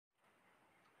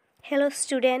Hello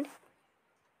student,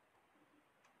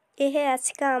 ये है आज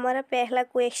का हमारा पहला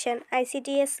question.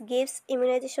 ICDS gives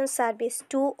immunisation service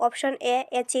to option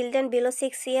A children below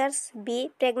 6 years, B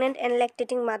pregnant and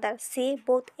lactating mother, C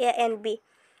both A and B.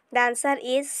 The answer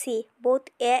is C both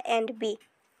A and B.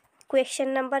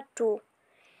 Question number 2.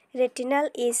 Retinal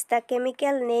is the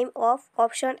chemical name of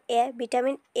option A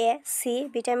vitamin A, C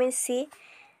vitamin C,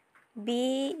 B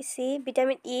C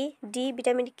vitamin E, D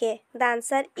vitamin K. The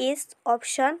answer is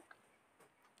option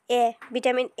A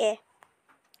vitamin A.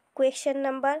 Question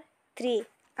number 3.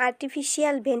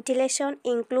 Artificial ventilation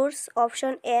includes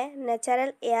option A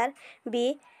natural air, B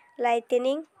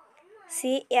lightning,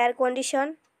 C air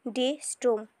condition, D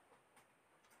storm.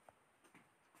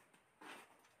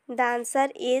 The answer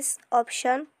is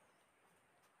option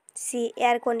C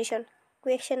air condition.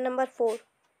 Question number 4.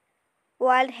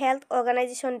 World Health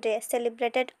Organization Day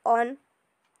celebrated on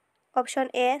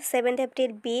option A 7th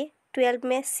April, B 12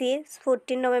 May, C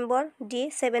 14 November, D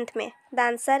 7th May. The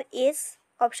answer is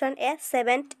option A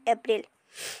 7th April.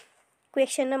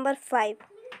 Question number 5.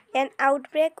 An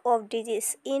outbreak of disease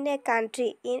in a country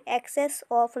in excess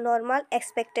of normal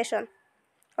expectation.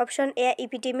 Option A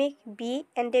epidemic, B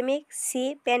endemic,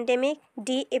 C pandemic,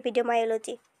 D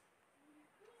epidemiology.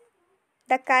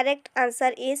 The correct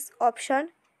answer is option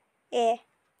A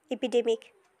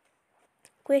epidemic.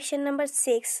 Question number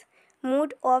 6.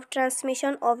 Mode of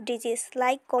transmission of disease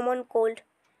like common cold.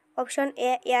 Option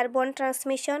A airborne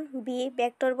transmission, B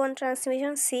vector-borne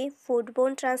transmission, C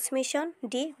foodborne transmission,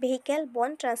 D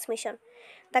vehicle-borne transmission.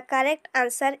 The correct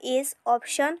answer is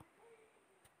option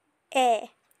A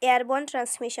airborne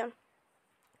transmission.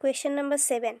 Question number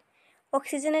 7.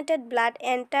 Oxygenated blood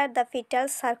enter the fetal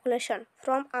circulation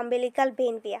from umbilical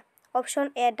vein via option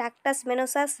A ductus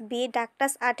venosus, B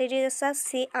ductus arteriosus,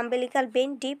 C umbilical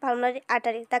vein, D pulmonary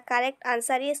artery. The correct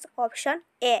answer is option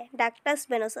A ductus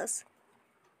venosus.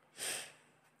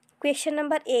 Question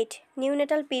number 8.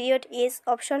 Neonatal period is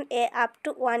option A up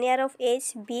to 1 year of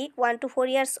age, B 1 to 4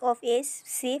 years of age,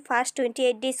 C first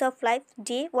 28 days of life,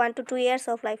 D 1 to 2 years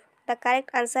of life. The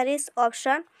correct answer is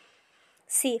option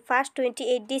C first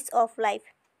 28 days of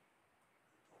life.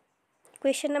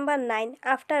 Question number 9.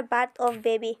 After birth of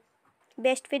baby,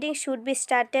 breastfeeding should be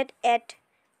started at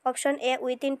option A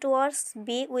within 2 hours,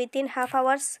 B within half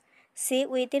hours, C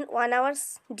within 1 hour,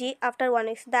 D after 1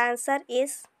 week. The answer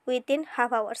is within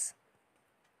half hours.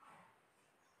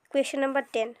 Question number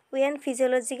 10. When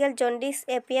physiological jaundice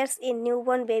appears in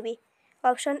newborn baby,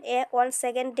 option A on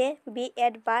second day, B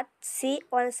at birth, C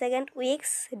on second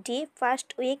weeks, D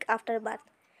first week after birth.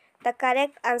 The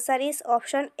correct answer is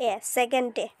option A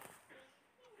second day.